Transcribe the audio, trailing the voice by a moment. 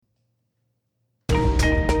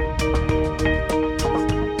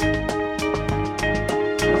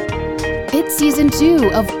Season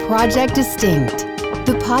 2 of Project Distinct,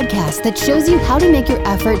 the podcast that shows you how to make your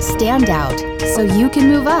efforts stand out so you can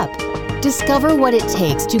move up. Discover what it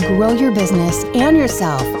takes to grow your business and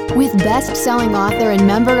yourself with best-selling author and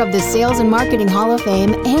member of the Sales and Marketing Hall of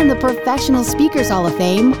Fame and the Professional Speakers Hall of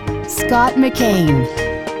Fame, Scott McKain.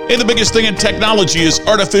 Hey, the biggest thing in technology is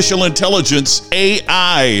artificial intelligence,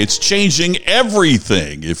 AI. It's changing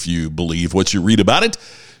everything, if you believe what you read about it.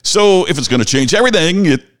 So if it's going to change everything,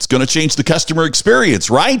 it's going to change the customer experience,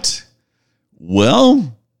 right?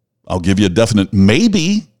 Well, I'll give you a definite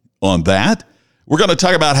maybe on that. We're going to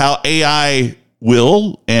talk about how AI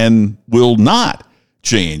will and will not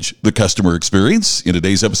change the customer experience in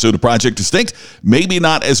today's episode of Project Distinct. Maybe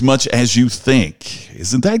not as much as you think.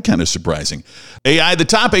 Isn't that kind of surprising? AI, the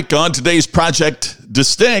topic on today's Project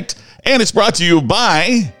Distinct, and it's brought to you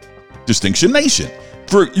by Distinction Nation.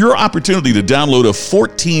 For your opportunity to download a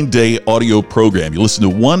 14-day audio program, you listen to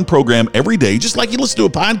one program every day, just like you listen to a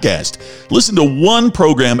podcast. Listen to one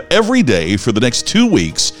program every day for the next 2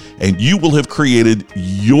 weeks, and you will have created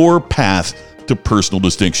your path to personal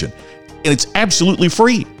distinction. And it's absolutely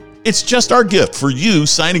free. It's just our gift for you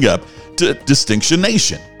signing up to Distinction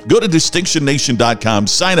Nation. Go to distinctionnation.com,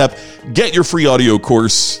 sign up, get your free audio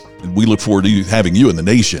course, and we look forward to having you in the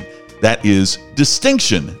nation. That is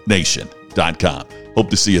distinctionnation.com. Hope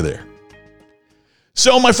to see you there.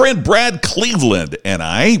 So my friend Brad Cleveland and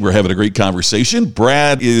I were having a great conversation.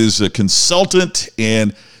 Brad is a consultant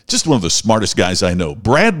and just one of the smartest guys I know.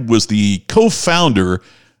 Brad was the co-founder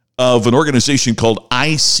of an organization called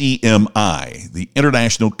ICMI, the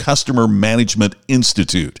International Customer Management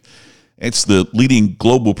Institute. It's the leading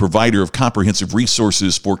global provider of comprehensive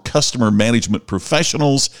resources for customer management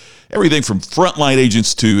professionals, everything from frontline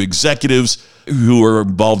agents to executives who are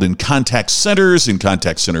involved in contact centers and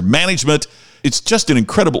contact center management. It's just an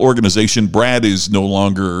incredible organization. Brad is no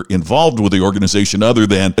longer involved with the organization other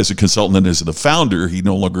than as a consultant and as the founder. He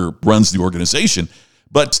no longer runs the organization,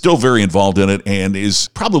 but still very involved in it and is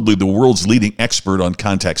probably the world's leading expert on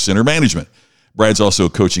contact center management. Brad's also a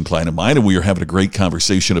coaching client of mine, and we are having a great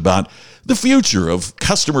conversation about the future of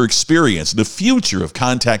customer experience, the future of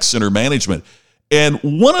contact center management. And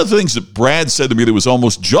one of the things that Brad said to me that was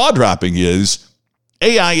almost jaw-dropping is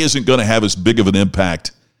AI isn't going to have as big of an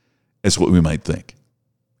impact as what we might think.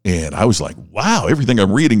 And I was like, wow, everything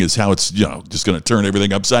I'm reading is how it's, just going to turn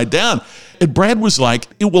everything upside down. And Brad was like,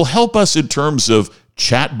 it will help us in terms of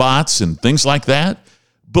chatbots and things like that.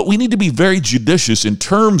 But we need to be very judicious in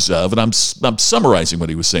terms of, and I'm summarizing what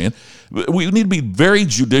he was saying, we need to be very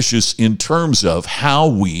judicious in terms of how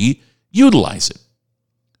we utilize it.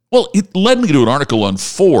 Well, it led me to an article on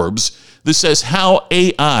Forbes that says how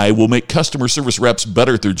AI will make customer service reps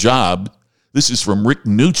better at their job. This is from Rick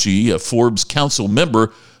Nucci, a Forbes Council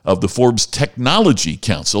member of the Forbes Technology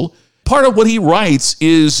Council. Part of what he writes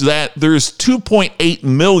is that there's 2.8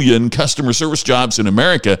 million customer service jobs in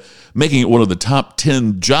America, making it one of the top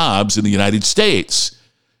 10 jobs in the United States.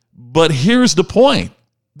 But here's the point.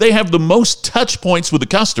 They have the most touch points with the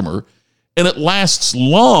customer, and it lasts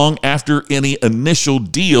long after any initial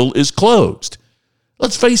deal is closed.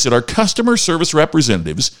 Let's face it, our customer service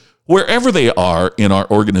representatives, wherever they are in our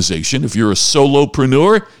organization, if you're a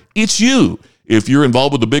solopreneur, it's you. If you're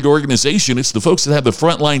involved with a big organization, it's the folks that have the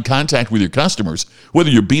frontline contact with your customers, whether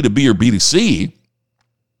you're B2B or B2C.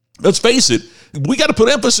 Let's face it, we got to put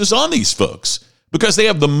emphasis on these folks because they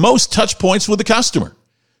have the most touch points with the customer.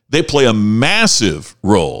 They play a massive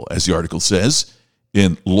role, as the article says,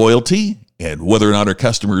 in loyalty and whether or not our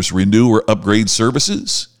customers renew or upgrade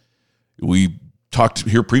services. We talked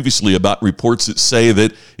here previously about reports that say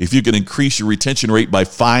that if you can increase your retention rate by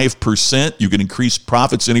 5%, you can increase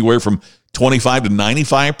profits anywhere from 25 to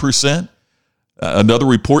 95%. Another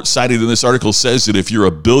report cited in this article says that if you're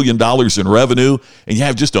 $1 billion in revenue and you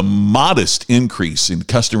have just a modest increase in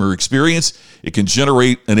customer experience, it can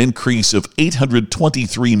generate an increase of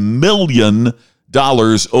 $823 million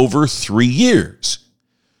over 3 years.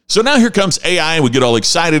 So now here comes AI, and we get all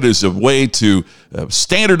excited as a way to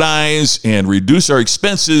standardize and reduce our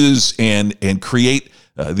expenses and create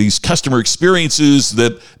these customer experiences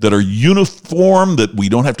that are uniform, that we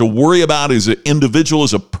don't have to worry about as an individual,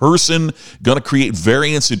 as a person, going to create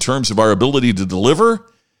variance in terms of our ability to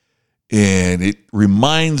deliver. And it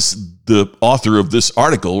reminds the author of this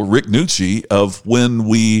article, Rick Nucci, of when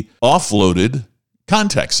we offloaded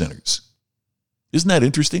contact centers. Isn't that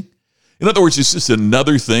interesting? In other words, it's just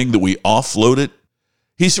another thing that we offloaded.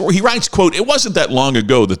 He writes, quote, "It wasn't that long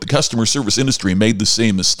ago that the customer service industry made the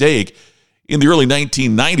same mistake. In the early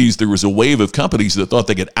 1990s, there was a wave of companies that thought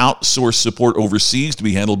they could outsource support overseas to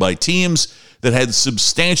be handled by teams that had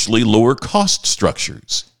substantially lower cost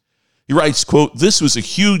structures. He writes, quote, "This was a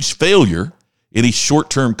huge failure. Any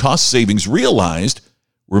short-term cost savings realized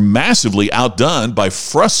were massively outdone by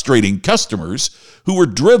frustrating customers who were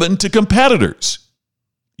driven to competitors.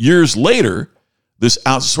 Years later, this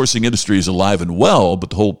outsourcing industry is alive and well, but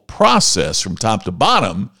the whole process from top to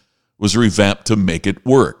bottom was revamped to make it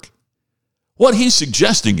work." What he's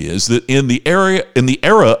suggesting is that in the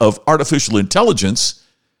era of artificial intelligence,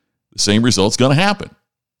 the same result's going to happen.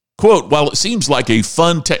 Quote, "While it seems like a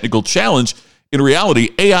fun technical challenge, in reality,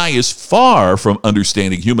 AI is far from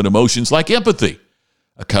understanding human emotions like empathy.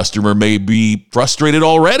 A customer may be frustrated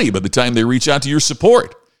already by the time they reach out to your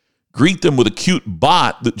support. Greet them with a cute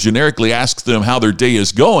bot that generically asks them how their day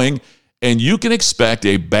is going, and you can expect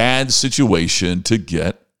a bad situation to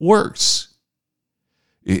get worse."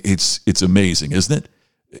 It's amazing, isn't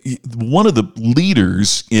it? One of the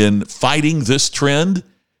leaders in fighting this trend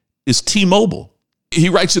is T-Mobile. He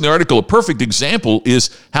writes in the article, "A perfect example is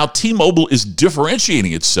how T-Mobile is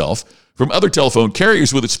differentiating itself from other telephone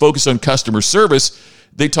carriers with its focus on customer service."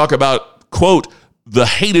 They talk about, quote, "the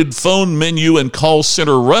hated phone menu and call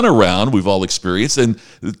center runaround we've all experienced." And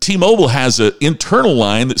T-Mobile has an internal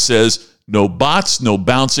line that says, "No bots, no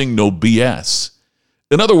bouncing, no BS."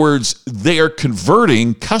 In other words, they are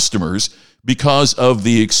converting customers because of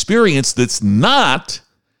the experience that's not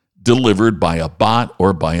delivered by a bot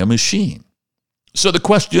or by a machine. So the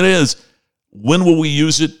question is, when will we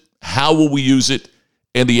use it? How will we use it?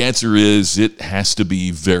 And the answer is it has to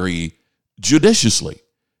be very judiciously.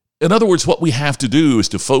 In other words, what we have to do is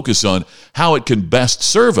to focus on how it can best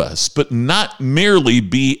serve us, but not merely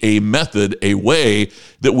be a method, a way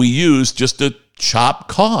that we use just to chop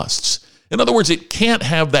costs. In other words, it can't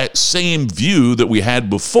have that same view that we had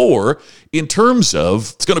before in terms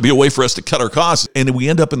of it's going to be a way for us to cut our costs. And we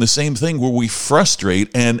end up in the same thing where we frustrate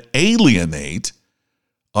and alienate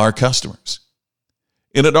our customers.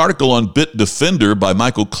 In an article on Bitdefender by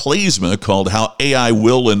Michael Klaesma called "How AI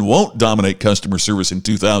Will and Won't Dominate Customer Service in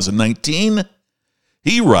 2019,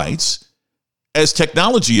 he writes, "As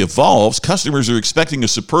technology evolves, customers are expecting a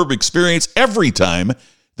superb experience every time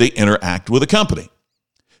they interact with a company."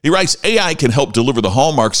 He writes, "AI can help deliver the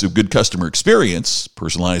hallmarks of good customer experience,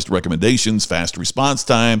 personalized recommendations, fast response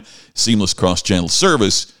time, seamless cross-channel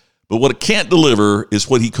service, but what it can't deliver is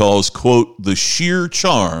what he calls, quote, the sheer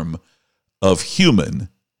charm of human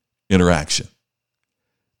interaction."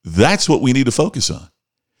 That's what we need to focus on.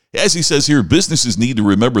 As he says here, businesses need to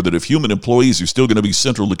remember that if human employees are still going to be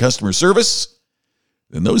central to customer service,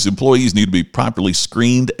 then those employees need to be properly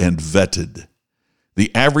screened and vetted. The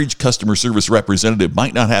average customer service representative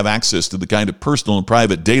might not have access to the kind of personal and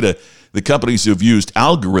private data the companies have used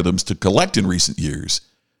algorithms to collect in recent years,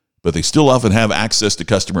 but they still often have access to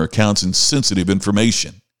customer accounts and sensitive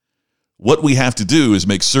information. What we have to do is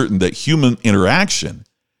make certain that human interaction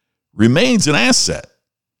remains an asset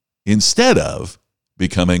instead of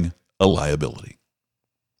becoming a liability.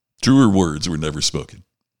 Truer words were never spoken.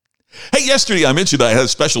 Hey, yesterday I mentioned I had a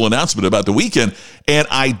special announcement about the weekend, and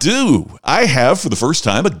I have for the first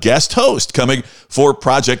time a guest host coming for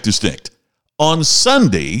Project Distinct. On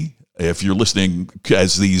Sunday, if you're listening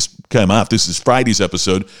as these come out, this is Friday's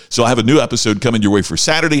episode, so I have a new episode coming your way for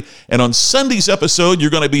Saturday, and on Sunday's episode, you're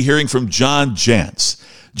going to be hearing from John Jantsch.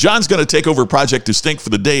 John's going to take over Project Distinct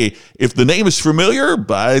for the day. If the name is familiar,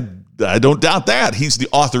 I don't doubt that. He's the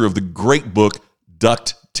author of the great book,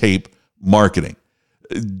 Duct Tape Marketing.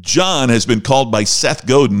 John has been called by Seth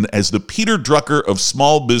Godin as the Peter Drucker of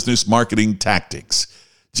small business marketing tactics.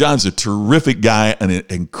 John's a terrific guy, an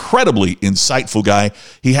incredibly insightful guy.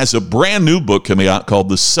 He has a brand new book coming out called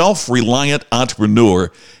The Self-Reliant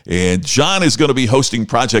Entrepreneur, and John is going to be hosting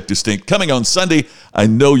Project Distinct coming on Sunday. I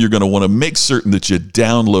know you're going to want to make certain that you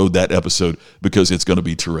download that episode because it's going to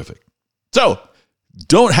be terrific. So,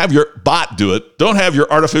 don't have your bot do it. Don't have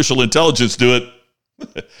your artificial intelligence do it.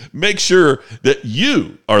 Make sure that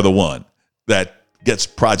you are the one that gets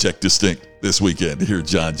Project Distinct this weekend to hear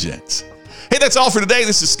John Jantsch. Hey, that's all for today.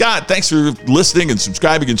 This is Scott. Thanks for listening and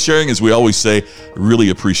subscribing and sharing. As we always say, I really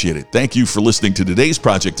appreciate it. Thank you for listening to today's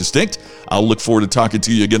Project Distinct. I'll look forward to talking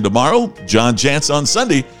to you again tomorrow. John Jantsch on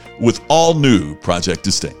Sunday with all new Project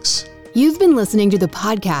Distincts. You've been listening to the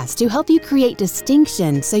podcast to help you create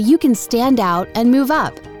distinction so you can stand out and move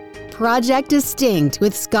up. Project Distinct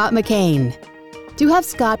with Scott McKain. To have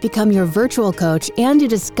Scott become your virtual coach and to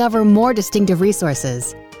discover more distinctive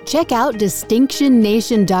resources, check out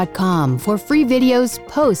DistinctionNation.com for free videos,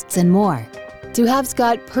 posts, and more. To have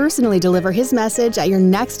Scott personally deliver his message at your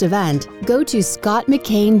next event, go to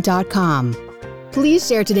ScottMcKain.com. Please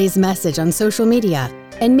share today's message on social media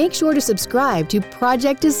and make sure to subscribe to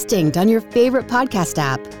Project Distinct on your favorite podcast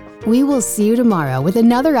app. We will see you tomorrow with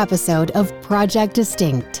another episode of Project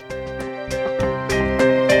Distinct.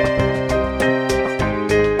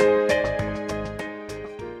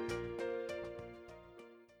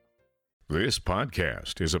 This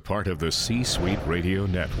podcast is a part of the C-Suite Radio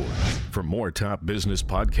Network. For more top business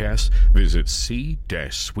podcasts, visit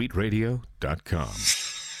c-suiteradio.com.